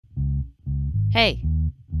Hey,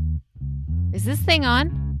 is this thing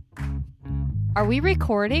on? Are we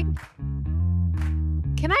recording?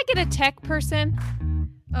 Can I get a tech person?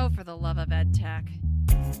 Oh, for the love of ed tech.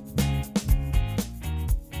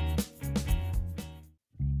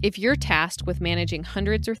 If you're tasked with managing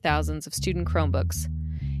hundreds or thousands of student Chromebooks,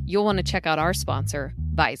 you'll want to check out our sponsor,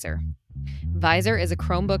 Visor. Visor is a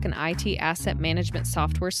Chromebook and IT asset management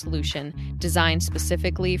software solution designed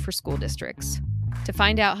specifically for school districts. To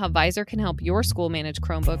find out how Visor can help your school manage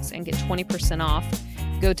Chromebooks and get 20% off,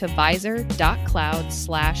 go to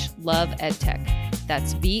visor.cloud/loveedtech.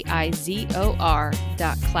 That's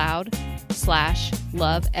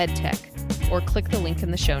VIZOR.cloud/loveedtech, or click the link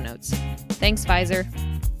in the show notes. Thanks, Visor.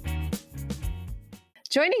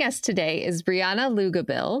 Joining us today is Brianna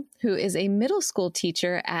Lugabill, who is a middle school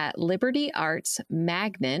teacher at Liberty Arts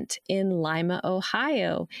Magnet in Lima,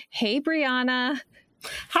 Ohio. Hey, Brianna.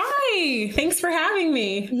 Hi, thanks for having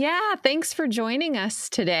me. Yeah, thanks for joining us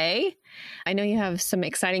today. I know you have some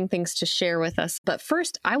exciting things to share with us, but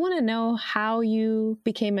first, I want to know how you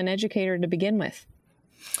became an educator to begin with.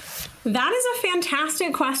 That is a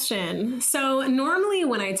fantastic question. So normally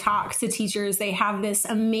when I talk to teachers, they have this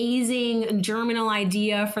amazing germinal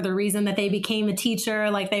idea for the reason that they became a teacher,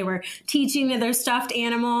 like they were teaching to their stuffed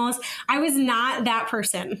animals. I was not that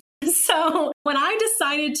person. So when I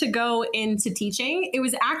decided to go into teaching, it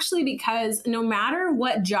was actually because no matter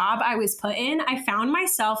what job I was put in, I found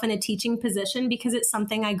myself in a teaching position because it's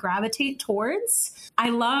something I gravitate towards.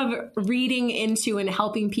 I love reading into and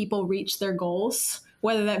helping people reach their goals,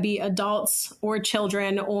 whether that be adults or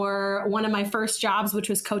children, or one of my first jobs, which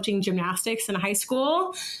was coaching gymnastics in high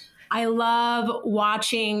school. I love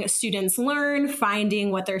watching students learn, finding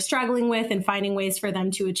what they're struggling with and finding ways for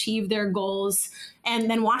them to achieve their goals, and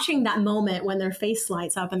then watching that moment when their face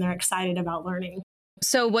lights up and they're excited about learning.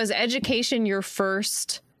 So was education your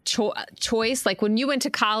first choice? Like when you went to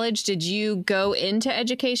college, did you go into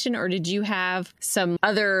education or did you have some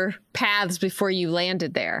other paths before you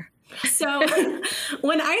landed there? So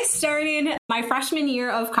when I started my freshman year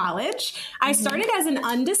of college, I started as an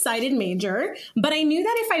undecided major, but I knew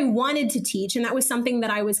that if I wanted to teach, and that was something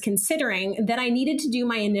that I was considering, that I needed to do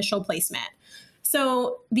my initial placement.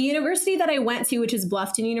 So the university that I went to, which is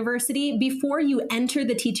Bluffton University, before you enter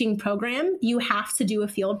the teaching program, you have to do a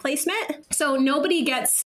field placement. So nobody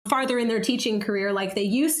gets farther in their teaching career like they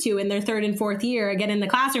used to in their third and fourth year, get in the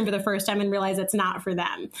classroom for the first time and realize it's not for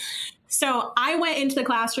them. So I went into the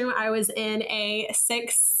classroom. I was in a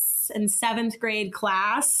 6th and 7th grade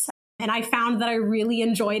class, and I found that I really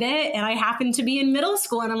enjoyed it. And I happened to be in middle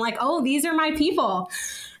school, and I'm like, oh, these are my people.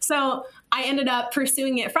 So I ended up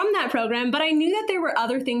pursuing it from that program, but I knew that there were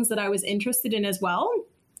other things that I was interested in as well.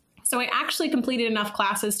 So I actually completed enough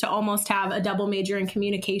classes to almost have a double major in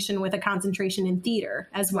communication with a concentration in theater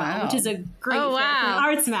as well, which is a great fit for an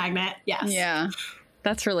arts magnet. Yes. Yeah,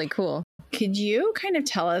 that's really cool. Could you kind of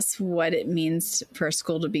tell us what it means for a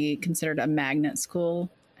school to be considered a magnet school?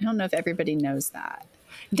 I don't know if everybody knows that.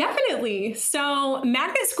 Definitely. So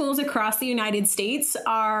magnet schools across the United States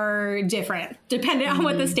are different, depending on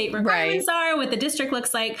what the state requirements are, what the district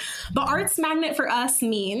looks like. But Arts Magnet for us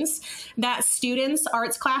means that students'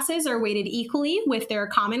 arts classes are weighted equally with their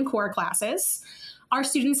Common Core classes. Our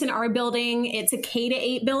students in our building, it's a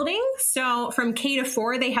K-8 building. So from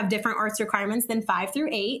K-4, they have different arts requirements than 5 through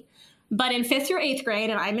 8. But in 5th through 8th grade,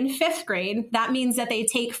 and I'm in 5th grade, that means that they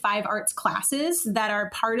take 5 arts classes that are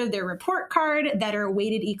part of their report card that are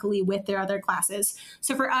weighted equally with their other classes.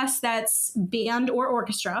 So for us, that's band or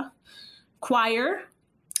orchestra, choir,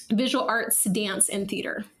 visual arts, dance, and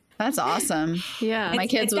theater. That's awesome. Yeah. My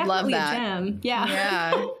kids would love that.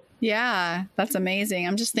 Yeah. Yeah, that's amazing.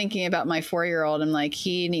 I'm just thinking about my 4-year-old. I'm like,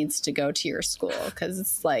 he needs to go to your school because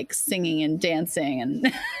it's like singing and dancing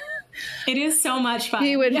and... It is so much fun.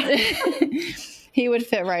 He would he would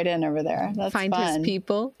fit right in over there. That's find fun. His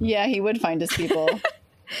people. Yeah, he would find his people.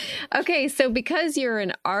 Okay, so because you're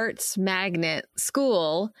an arts magnet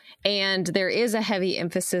school and there is a heavy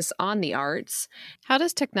emphasis on the arts, how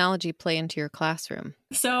does technology play into your classroom?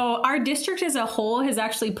 So our district as a whole has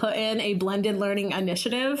actually put in a blended learning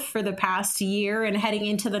initiative for the past year and heading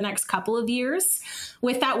into the next couple of years.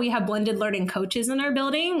 With that, we have blended learning coaches in our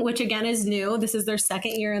building, which again is new. This is their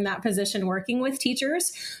 2nd year in that position working with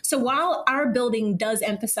teachers. So while our building does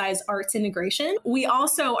emphasize arts integration, we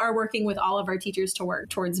also are working with all of our teachers to work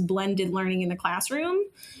towards blended learning in the classroom.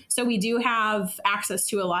 So we do have access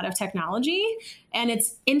to a lot of technology, and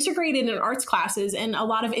it's integrated in arts classes in a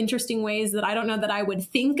lot of interesting ways that I don't know that I would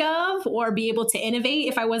think of or be able to innovate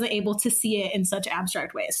if I wasn't able to see it in such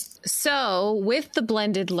abstract ways. So with the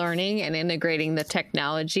blended learning and integrating the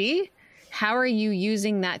technology, how are you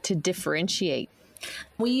using that to differentiate?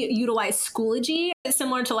 We utilize Schoology,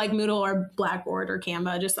 similar to like Moodle or Blackboard or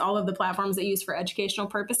Canva, just all of the platforms that use for educational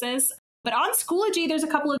purposes. But on Schoology, there's a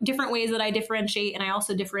couple of different ways that I differentiate, and I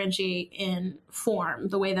also differentiate in form,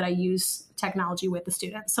 the way that I use technology with the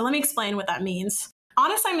students. So let me explain what that means.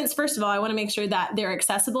 On assignments, first of all, I want to make sure that they're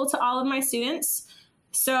accessible to all of my students.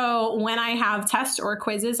 So when I have tests or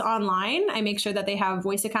quizzes online, I make sure that they have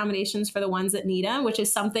voice accommodations for the ones that need them, which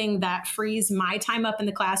is something that frees my time up in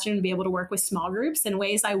the classroom to be able to work with small groups in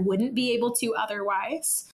ways I wouldn't be able to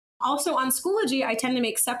otherwise. Also on Schoology, I tend to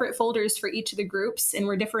make separate folders for each of the groups, and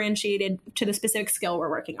we're differentiated to the specific skill we're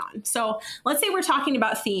working on. So let's say we're talking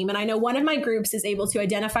about theme, and I know one of my groups is able to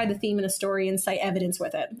identify the theme in a story and cite evidence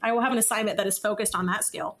with it. I will have an assignment that is focused on that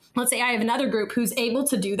skill. Let's say I have another group who's able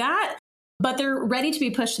to do that, but they're ready to be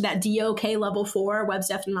pushed to that DOK level 4, Web's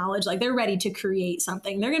Depth of Knowledge. Like they're ready to create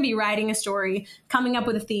something. They're going to be writing a story, coming up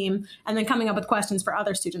with a theme, and then coming up with questions for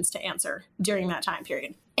other students to answer during that time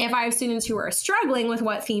period. If I have students who are struggling with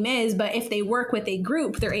what theme is, but if they work with a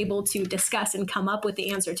group, they're able to discuss and come up with the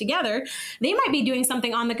answer together, they might be doing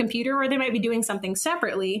something on the computer, or they might be doing something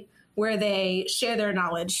separately where they share their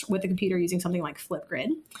knowledge with the computer using something like Flipgrid.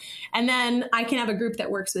 And then I can have a group that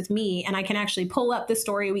works with me, and I can actually pull up the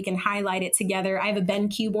story. We can highlight it together. I have a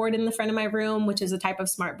BenQ board in the front of my room, which is a type of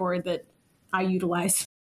smart board that I utilize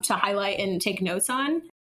to highlight and take notes on.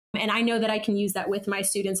 And I know that I can use that with my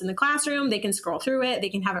students in the classroom. They can scroll through it. They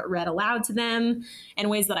can have it read aloud to them in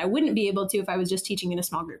ways that I wouldn't be able to if I was just teaching in a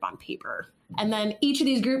small group on paper. And then each of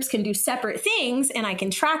these groups can do separate things, and I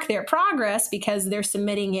can track their progress because they're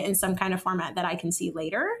submitting it in some kind of format that I can see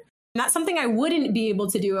later. And that's something I wouldn't be able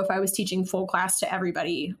to do if I was teaching full class to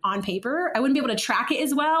everybody on paper. I wouldn't be able to track it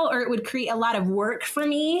as well, or it would create a lot of work for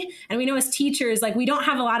me. And we know as teachers, like we don't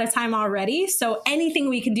have a lot of time already. So anything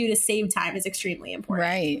we can do to save time is extremely important.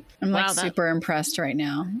 Right. I'm like super impressed right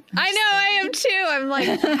now. I know, I am too. I'm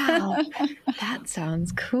like, wow, that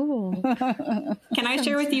sounds cool. Can I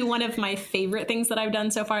share with you one of my favorite things that I've done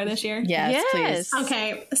so far this year? Yes, please.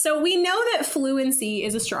 Okay. So we know that fluency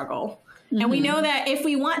is a struggle. And we know that if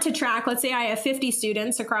we want to track, let's say I have 50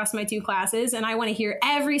 students across my 2 classes, and I want to hear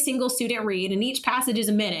every single student read, and each passage is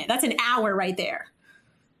a minute. That's an hour right there.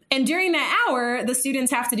 And during that hour, the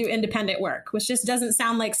students have to do independent work, which just doesn't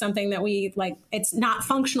sound like something that we like. It's not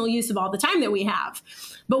functional use of all the time that we have.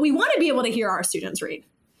 But we want to be able to hear our students read.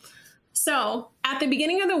 So at the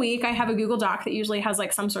beginning of the week, I have a Google Doc that usually has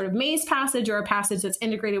like some sort of maze passage or a passage that's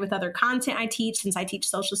integrated with other content I teach, since I teach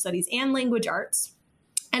social studies and language arts.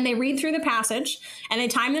 And they read through the passage, and they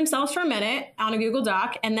time themselves for a minute on a Google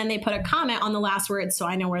Doc, and then they put a comment on the last word so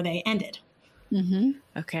I know where they ended.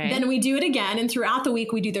 Okay. Then we do it again, and throughout the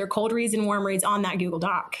week, we do their cold reads and warm reads on that Google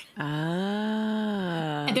Doc.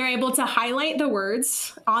 And they're able to highlight the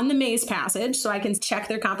words on the maze passage so I can check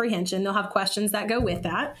their comprehension. They'll have questions that go with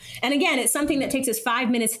that. And again, it's something that takes us 5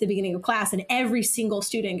 minutes at the beginning of class, and every single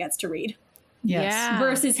student gets to read. Yes. Yeah.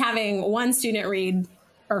 Versus having one student read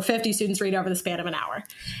or 50 students read over the span of an hour.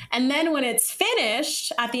 And then when it's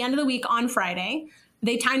finished at the end of the week on Friday,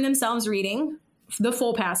 they time themselves reading the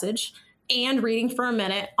full passage and reading for a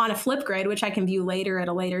minute on a Flipgrid, which I can view later at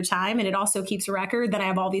a later time. And it also keeps a record that I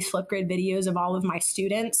have all these Flipgrid videos of all of my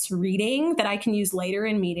students reading that I can use later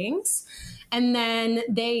in meetings. And then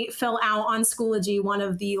they fill out on Schoology one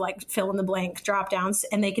of the like fill in the blank drop downs,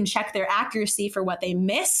 and they can check their accuracy for what they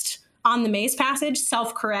missed on the maze passage,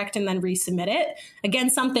 self-correct, and then resubmit it. Again,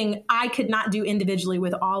 something I could not do individually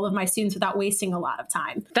with all of my students without wasting a lot of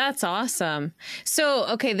time. That's awesome. So,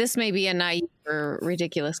 okay, this may be a naive or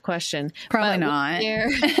ridiculous question. Probably not.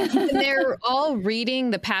 They're all reading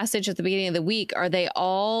the passage at the beginning of the week. Are they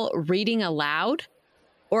all reading aloud?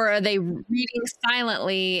 Or are they reading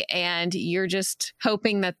silently and you're just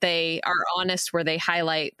hoping that they are honest where they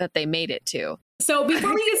highlight that they made it to? So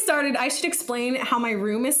before we get started, I should explain how my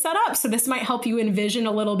room is set up. So this might help you envision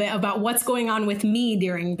a little bit about what's going on with me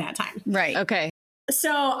during that time. Right. Okay.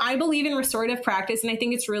 So I believe in restorative practice, and I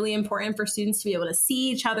think it's really important for students to be able to see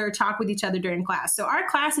each other, talk with each other during class. So our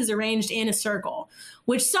class is arranged in a circle,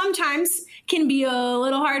 which sometimes can be a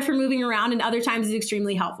little hard for moving around and other times is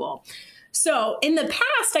extremely helpful. So in the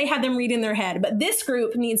past, I had them read in their head, but this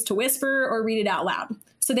group needs to whisper or read it out loud.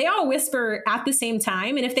 So they all whisper at the same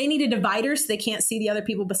time. And if they need a divider so they can't see the other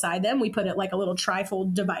people beside them, we put it like a little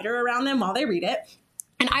trifold divider around them while they read it.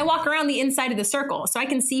 And I walk around the inside of the circle so I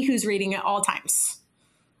can see who's reading at all times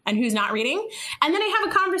and who's not reading. And then I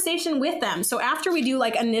have a conversation with them. So after we do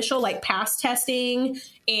like initial like pass testing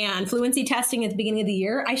and fluency testing at the beginning of the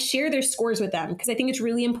year, I share their scores with them because I think it's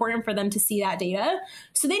really important for them to see that data.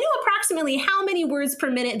 So they know approximately how many words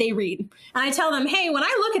per minute they read. And I tell them, hey, when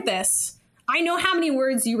I look at this, I know how many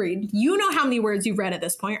words you read. You know how many words you've read at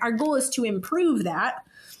this point. Our goal is to improve that.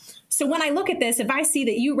 So when I look at this, if I see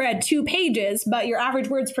that you read 2 pages, but your average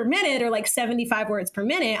words per minute are like 75 words per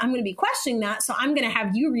minute, I'm going to be questioning that. So I'm going to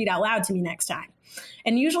have you read out loud to me next time.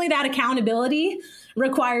 And usually that accountability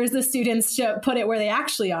requires the students to put it where they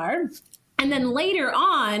actually are. And then later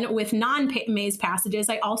on with non-maze passages,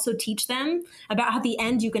 I also teach them about how at the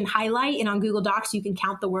end you can highlight, and on Google Docs you can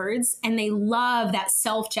count the words. And they love that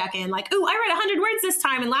self-check-in, like, oh, I read 100 words this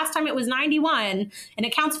time, and last time it was 91, and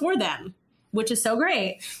it counts for them, which is so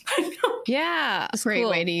great. Yeah. It's a great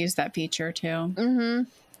way to use that feature too.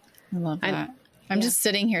 Mm-hmm. I love that. I'm just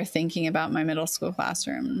sitting here thinking about my middle school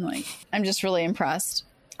classroom. Like, I'm just really impressed.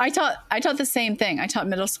 I taught the same thing. I taught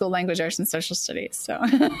middle school language arts and social studies. So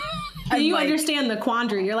you understand the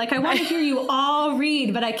quandary. You're like, I want to hear you all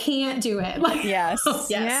read, but I can't do it. Like, yes.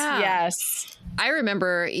 Yes. I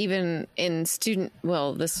remember even in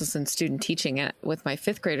this was in student teaching with my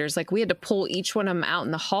 5th graders, like we had to pull each one of them out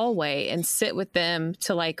in the hallway and sit with them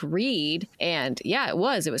to like read. And it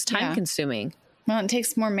was time consuming. Well, it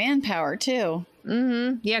takes more manpower too.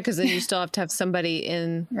 Mm-hmm. Yeah, because then you still have to have somebody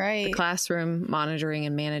in right. the classroom monitoring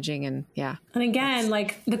and managing, and And again,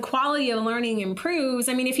 like the quality of learning improves.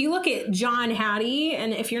 I mean, if you look at John Hattie,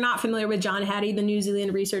 and if you're not familiar with John Hattie, the New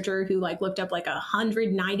Zealand researcher who like looked up like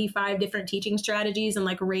 195 different teaching strategies and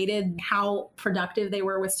like rated how productive they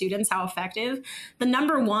were with students, how effective, the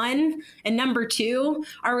number 1 and number 2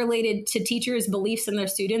 are related to teachers' beliefs in their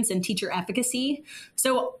students and teacher efficacy.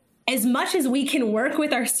 So as much as we can work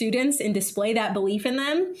with our students and display that belief in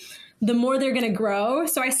them, the more they're going to grow.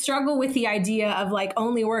 So I struggle with the idea of like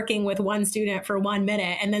only working with one student for 1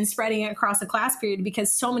 minute and then spreading it across a class period,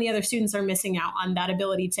 because so many other students are missing out on that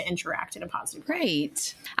ability to interact in a positive way.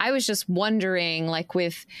 Right. I was just wondering, like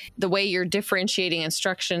with the way you're differentiating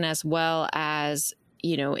instruction as well as,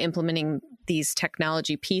 implementing these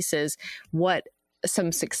technology pieces, what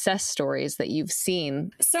some success stories that you've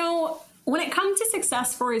seen? So when it comes to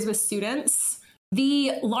success stories with students,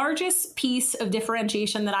 the largest piece of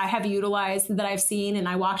differentiation that I have utilized, that I've seen, and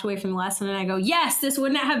I walked away from the lesson and I go, yes, this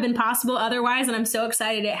wouldn't have been possible otherwise, and I'm so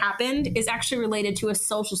excited it happened, is actually related to a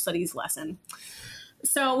social studies lesson.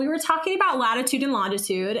 So we were talking about latitude and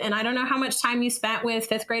longitude, and I don't know how much time you spent with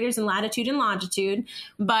 5th graders in latitude and longitude,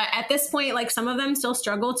 but at this point, like some of them still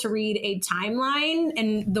struggle to read a timeline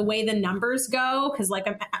and the way the numbers go, because like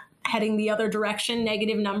I'm heading the other direction,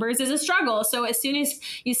 negative numbers is a struggle. So as soon as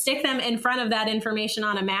you stick them in front of that information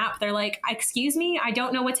on a map, they're like, excuse me, I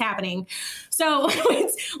don't know what's happening. So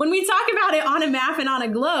when we talk about it on a map and on a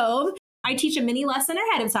globe, I teach a mini lesson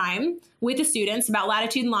ahead of time with the students about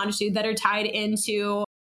latitude and longitude that are tied into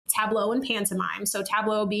Tableau and pantomime. So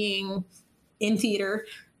Tableau being in theater,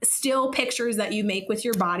 still pictures that you make with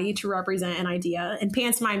your body to represent an idea, and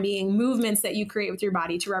pantomime being movements that you create with your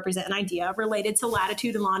body to represent an idea related to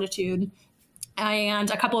latitude and longitude, and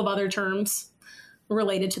a couple of other terms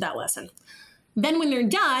related to that lesson. Then when they're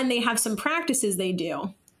done, they have some practices they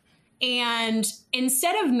do. And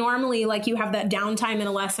instead of normally like you have that downtime in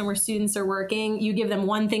a lesson where students are working, you give them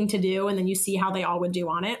one thing to do and then you see how they all would do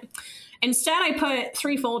on it. Instead, I put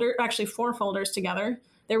 4 folders together.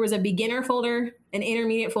 There was a beginner folder, an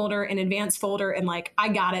intermediate folder, an advanced folder, and like, I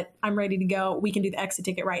got it. I'm ready to go. We can do the exit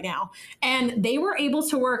ticket right now. And they were able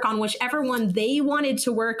to work on whichever one they wanted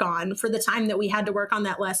to work on for the time that we had to work on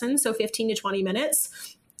that lesson. So 15 to 20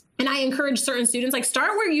 minutes. And I encourage certain students, like,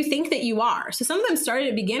 start where you think that you are. So some of them started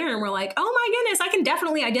at beginner and were like, oh my goodness, I can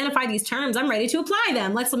definitely identify these terms. I'm ready to apply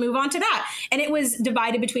them. Let's move on to that. And it was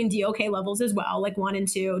divided between DOK levels as well, like 1 and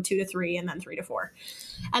 2, 2 to 3, and then 3 to 4.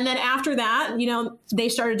 And then after that, they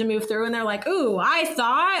started to move through and they're like, ooh, I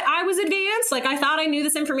thought I was advanced. Like, I thought I knew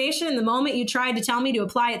this information. And the moment you tried to tell me to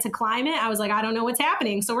apply it to climate, I was like, I don't know what's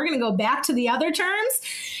happening. So we're going to go back to the other terms.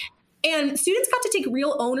 And students got to take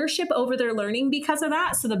real ownership over their learning because of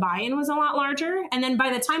that. So the buy-in was a lot larger. And then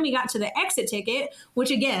by the time we got to the exit ticket, which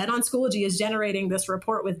again on Schoology is generating this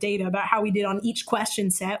report with data about how we did on each question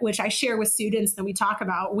set, which I share with students and we talk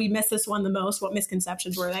about, we missed this one the most. What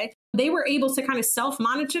misconceptions were they? They were able to kind of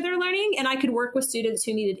self-monitor their learning, and I could work with students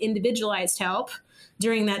who needed individualized help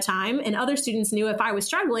during that time. And other students knew if I was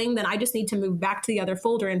struggling, then I just need to move back to the other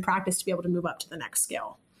folder and practice to be able to move up to the next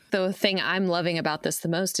skill. The thing I'm loving about this the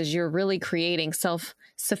most is you're really creating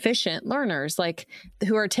self-sufficient learners, like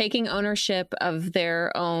who are taking ownership of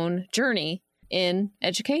their own journey in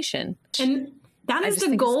education. And that is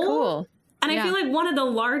the goal. Cool. And I feel like one of the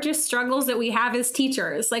largest struggles that we have as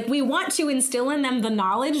teachers, like we want to instill in them the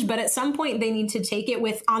knowledge, but at some point they need to take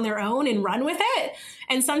it on their own and run with it.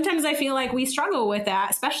 And sometimes I feel like we struggle with that,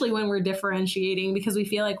 especially when we're differentiating, because we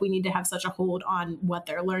feel like we need to have such a hold on what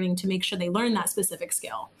they're learning to make sure they learn that specific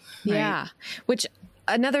skill. Right? Yeah. Which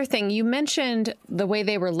another thing, you mentioned the way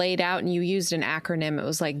they were laid out and you used an acronym. It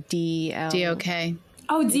was like DOK.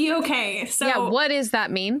 Oh, DOK. So yeah, what does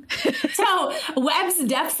that mean? So Webb's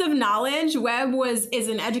depths of knowledge. Webb is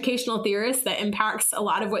an educational theorist that impacts a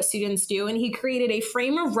lot of what students do. And he created a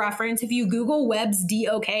frame of reference. If you Google Webb's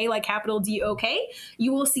DOK, like capital DOK,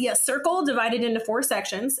 you will see a circle divided into 4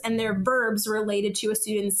 sections, and they're verbs related to a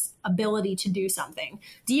student's ability to do something.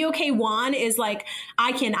 DOK 1 is like,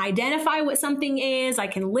 I can identify what something is. I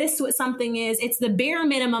can list what something is. It's the bare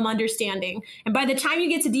minimum understanding. And by the time you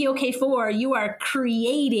get to DOK 4, you are creating.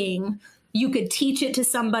 You could teach it to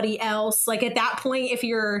somebody else. Like at that point, if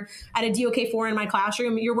you're at a DOK 4 in my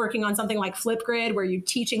classroom, you're working on something like Flipgrid, where you're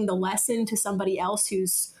teaching the lesson to somebody else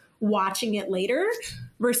who's watching it later,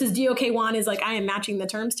 versus DOK 1 is like, I am matching the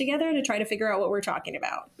terms together to try to figure out what we're talking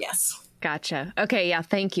about. Yes. Gotcha. Okay. Yeah.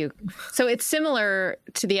 Thank you. So it's similar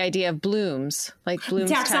to the idea of Bloom's, like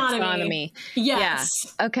Bloom's taxonomy. Yes.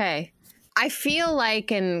 Yeah. Okay. I feel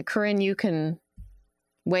like, and Corinne, you can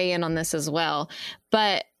weigh in on this as well,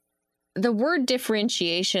 but the word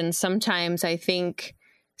differentiation sometimes I think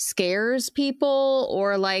scares people,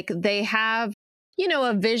 or like they have,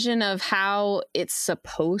 a vision of how it's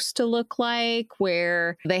supposed to look like,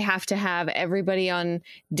 where they have to have everybody on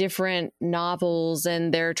different novels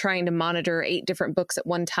and they're trying to monitor 8 different books at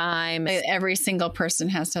one time. Every single person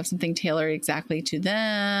has to have something tailored exactly to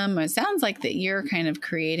them. It sounds like that you're kind of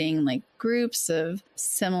creating like groups of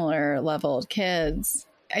similar leveled kids.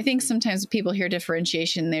 I think sometimes people hear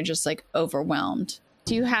differentiation, they're just like overwhelmed.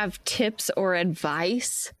 Do you have tips or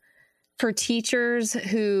advice for teachers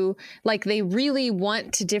who like they really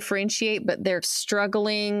want to differentiate, but they're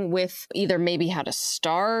struggling with either maybe how to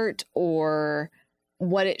start or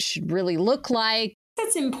what it should really look like?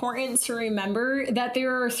 It's important to remember that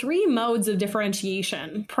there are 3 modes of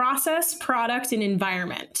differentiation: process, product, and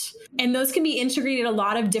environment. And those can be integrated a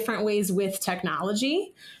lot of different ways with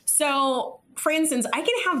technology. So for instance, I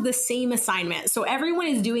can have the same assignment. So everyone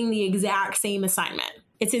is doing the exact same assignment.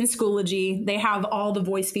 It's in Schoology. They have all the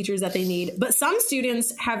voice features that they need. But some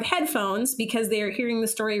students have headphones because they are hearing the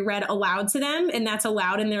story read aloud to them, and that's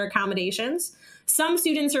allowed in their accommodations. Some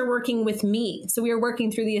students are working with me, so we are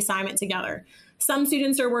working through the assignment together. Some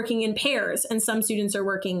students are working in pairs, and some students are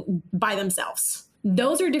working by themselves.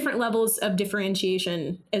 Those are different levels of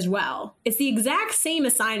differentiation as well. It's the exact same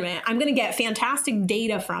assignment. I'm going to get fantastic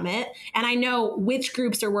data from it, and I know which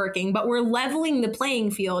groups are working, but we're leveling the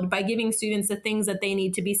playing field by giving students the things that they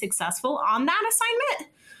need to be successful on that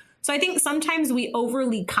assignment. So I think sometimes we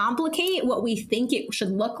overly complicate what we think it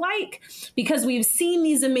should look like because we've seen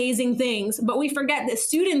these amazing things, but we forget that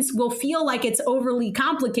students will feel like it's overly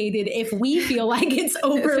complicated if we feel like it's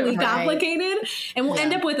overly complicated, and we'll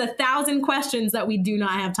end up with 1,000 questions that we do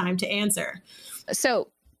not have time to answer. So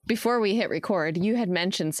before we hit record, you had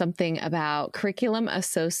mentioned something about Curriculum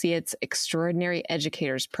Associates Extraordinary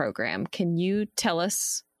Educators Program. Can you tell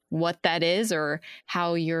us what that is or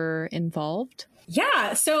how you're involved?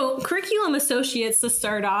 Yeah. So Curriculum Associates, to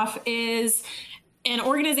start off, is an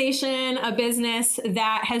organization, a business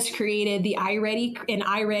that has created the iReady and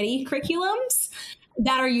iReady curriculums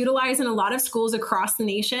that are utilized in a lot of schools across the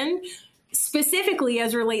nation. Specifically,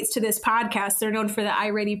 as relates to this podcast, they're known for the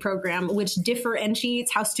iReady program, which differentiates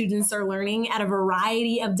how students are learning at a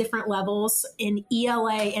variety of different levels in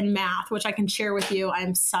ELA and math, which I can share with you.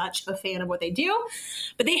 I'm such a fan of what they do.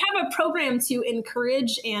 But they have a program to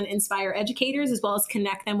encourage and inspire educators, as well as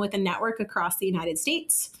connect them with a network across the United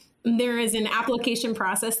States. There is an application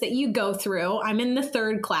process that you go through. I'm in the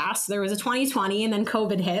 3rd class. There was a 2020 and then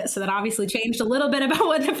COVID hit. So that obviously changed a little bit about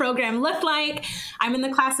what the program looked like. I'm in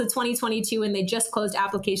the class of 2022 and they just closed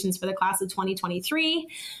applications for the class of 2023.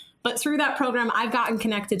 But through that program, I've gotten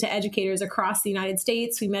connected to educators across the United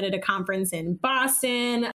States. We met at a conference in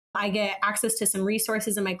Boston. I get access to some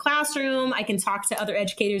resources in my classroom. I can talk to other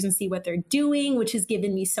educators and see what they're doing, which has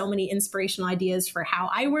given me so many inspirational ideas for how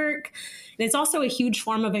I work. And it's also a huge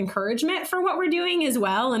form of encouragement for what we're doing as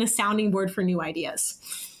well, and a sounding board for new ideas.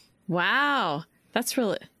 Wow. That's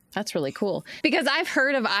really cool. Because I've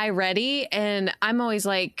heard of iReady and I'm always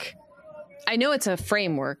like, I know it's a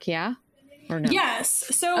framework. Yeah. or no? Yes.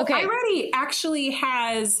 So iReady actually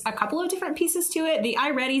has a couple of different pieces to it. The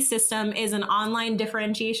iReady system is an online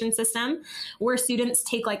differentiation system where students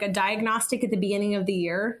take like a diagnostic at the beginning of the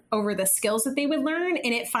year over the skills that they would learn,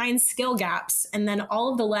 and it finds skill gaps. And then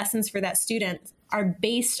all of the lessons for that student are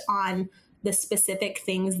based on the specific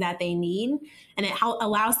things that they need. And it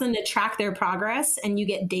allows them to track their progress. And you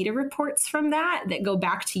get data reports from that go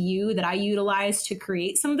back to you that I utilize to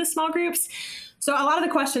create some of the small groups. So a lot of the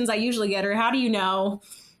questions I usually get are, how do you know,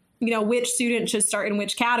 which student should start in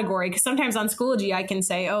which category? Because sometimes on Schoology, I can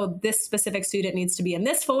say, oh, this specific student needs to be in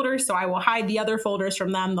this folder. So I will hide the other folders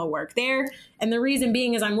from them. They'll work there. And the reason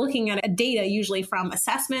being is I'm looking at data usually from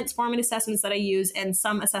assessments, formative assessments that I use, and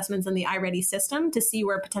some assessments in the iReady system to see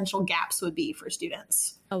where potential gaps would be for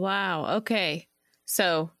students. Oh, wow. Okay.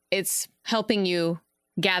 So it's helping you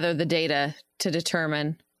gather the data to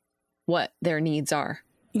determine what their needs are.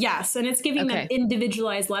 Yes, and it's giving them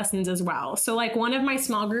individualized lessons as well. So like one of my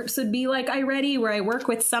small groups would be like iReady, where I work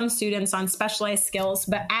with some students on specialized skills,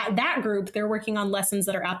 but at that group, they're working on lessons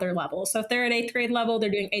that are at their level. So if they're at 8th grade level, they're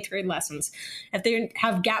doing 8th grade lessons. If they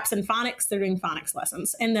have gaps in phonics, they're doing phonics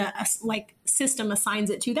lessons. And the system assigns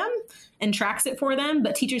it to them and tracks it for them,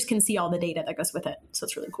 but teachers can see all the data that goes with it. So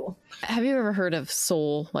it's really cool. Have you ever heard of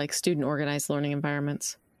SOL, like student organized learning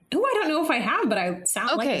environments? Oh, I don't know if I have, but I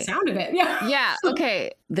like the sound of it. Yeah. Yeah.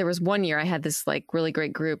 Okay. There was one year I had this like really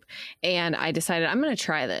great group, and I decided I'm going to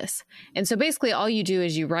try this. And so basically all you do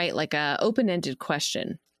is you write like a open-ended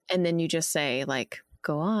question, and then you just say like,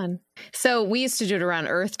 go on. So we used to do it around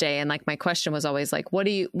Earth Day. And like my question was always like, what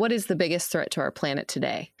is the biggest threat to our planet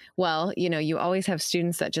today? Well, you always have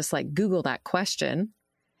students that just like Google that question.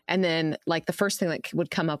 And then like the first thing that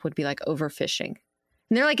would come up would be like overfishing.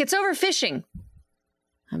 And they're like, it's overfishing.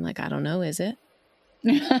 I'm like, I don't know, is it?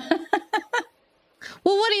 Well,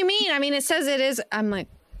 what do you mean? I mean, it says it is. I'm like,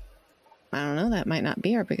 I don't know. That might not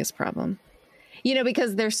be our biggest problem.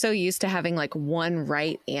 Because they're so used to having like one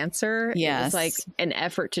right answer. Yes. It's like an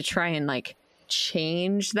effort to try and like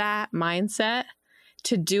change that mindset,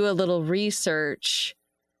 to do a little research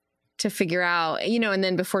to figure out, and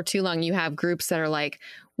then before too long, you have groups that are like,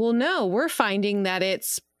 well, no, we're finding that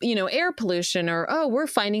it's, air pollution, or, oh, we're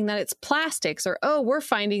finding that it's plastics, or, oh, we're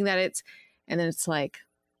finding that it's, and then it's like,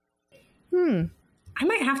 I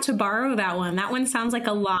might have to borrow that one. That one sounds like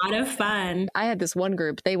a lot of fun. I had this one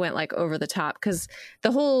group, they went like over the top because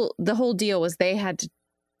the whole deal was they had to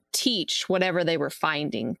teach whatever they were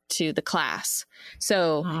finding to the class.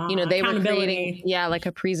 So, they were creating, like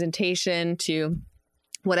a presentation to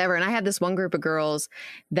whatever. And I had this one group of girls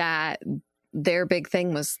that their big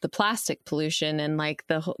thing was the plastic pollution, and like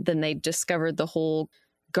then they discovered the whole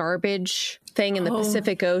garbage thing in the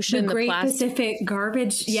Pacific Ocean. The Great Pacific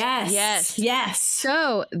Garbage. Yes.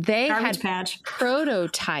 So they garbage had patch.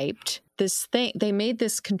 Prototyped this thing. They made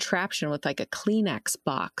this contraption with like a Kleenex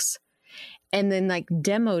box, and then like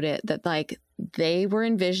demoed it that like they were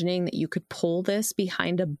envisioning that you could pull this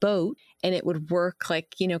behind a boat and it would work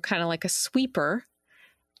like, kind of like a sweeper.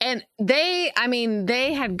 And they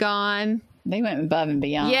had gone. They went above and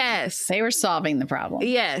beyond. Yes. They were solving the problem.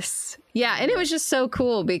 Yes. Yeah. And it was just so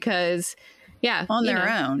cool because, on their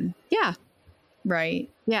own. Yeah. Right.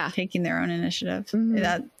 Yeah. Taking their own initiative.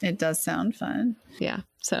 Mm-hmm. It does sound fun. Yeah.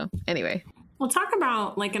 So anyway. We'll talk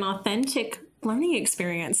about like an authentic learning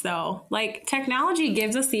experience though. Like technology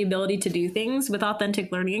gives us the ability to do things with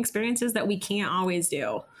authentic learning experiences that we can't always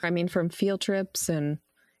do. I mean, from field trips and,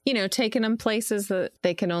 taking them places that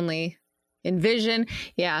they can only envision.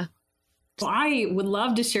 Yeah. Well, I would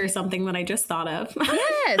love to share something that I just thought of.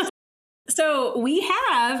 Yes. So we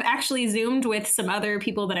have actually Zoomed with some other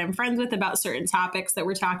people that I'm friends with about certain topics that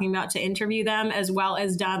we're talking about to interview them, as well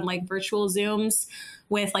as done like virtual Zooms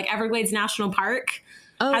with like Everglades National Park.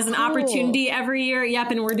 Has an opportunity every year.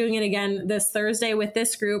 Yep. And we're doing it again this Thursday with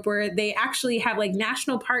this group where they actually have like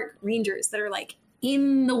national park rangers that are like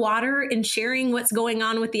in the water and sharing what's going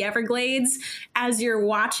on with the Everglades as you're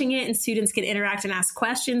watching it, and students can interact and ask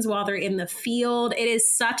questions while they're in the field. It is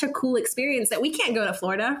such a cool experience that we can't go to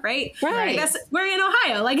Florida, right? Right. We're in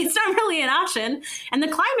Ohio. Like it's not really an option. And the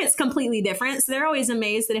climate's completely different. So they're always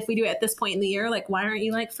amazed that if we do it at this point in the year, like, why aren't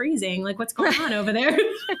you like freezing? Like what's going on over there?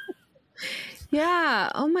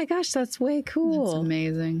 Yeah. Oh my gosh, that's way cool. That's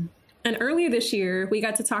amazing. And earlier this year, we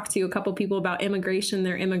got to talk to a couple people about immigration,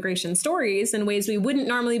 their immigration stories in ways we wouldn't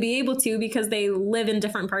normally be able to because they live in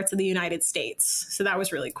different parts of the United States. So that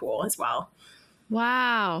was really cool as well.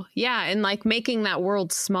 Wow. Yeah. And like making that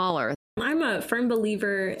world smaller. I'm a firm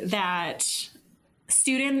believer that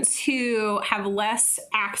students who have less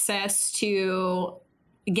access to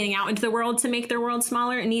getting out into the world to make their world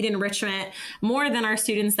smaller need enrichment more than our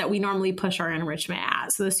students that we normally push our enrichment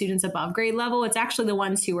at. So the students above grade level, it's actually the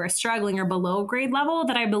ones who are struggling or below grade level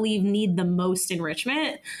that I believe need the most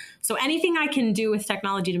enrichment. So anything I can do with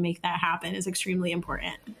technology to make that happen is extremely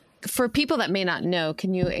important. For people that may not know,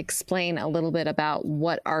 can you explain a little bit about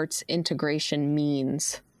what arts integration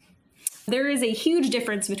means? There is a huge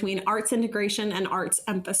difference between arts integration and arts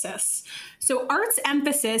emphasis. So arts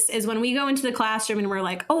emphasis is when we go into the classroom and we're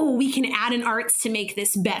like, oh, we can add an arts to make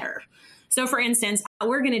this better. So for instance,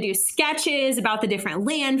 we're going to do sketches about the different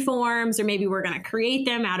landforms, or maybe we're going to create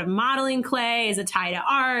them out of modeling clay as a tie to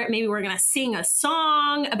art. Maybe we're going to sing a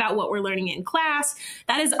song about what we're learning in class.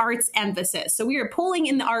 That is arts emphasis. So we are pulling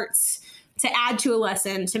in the arts to add to a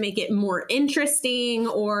lesson to make it more interesting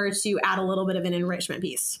or to add a little bit of an enrichment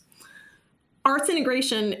piece. Arts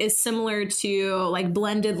integration is similar to like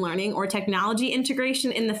blended learning or technology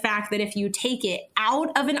integration in the fact that if you take it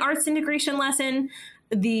out of an arts integration lesson,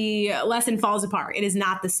 the lesson falls apart. It is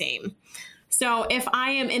not the same. So if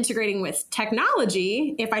I am integrating with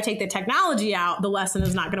technology, if I take the technology out, the lesson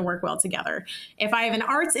is not going to work well together. If I have an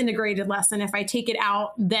arts integrated lesson, if I take it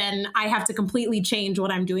out, then I have to completely change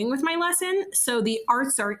what I'm doing with my lesson. So the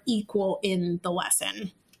arts are equal in the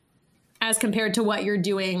lesson as compared to what you're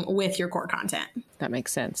doing with your core content. That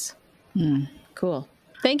makes sense. Cool.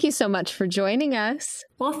 Thank you so much for joining us.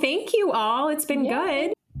 Well, thank you all. It's been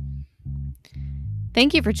good.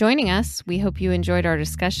 Thank you for joining us. We hope you enjoyed our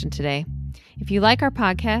discussion today. If you like our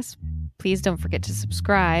podcast, please don't forget to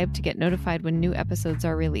subscribe to get notified when new episodes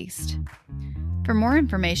are released. For more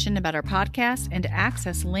information about our podcast and to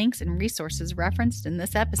access links and resources referenced in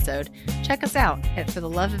this episode, check us out at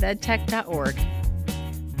fortheloveofedtech.org.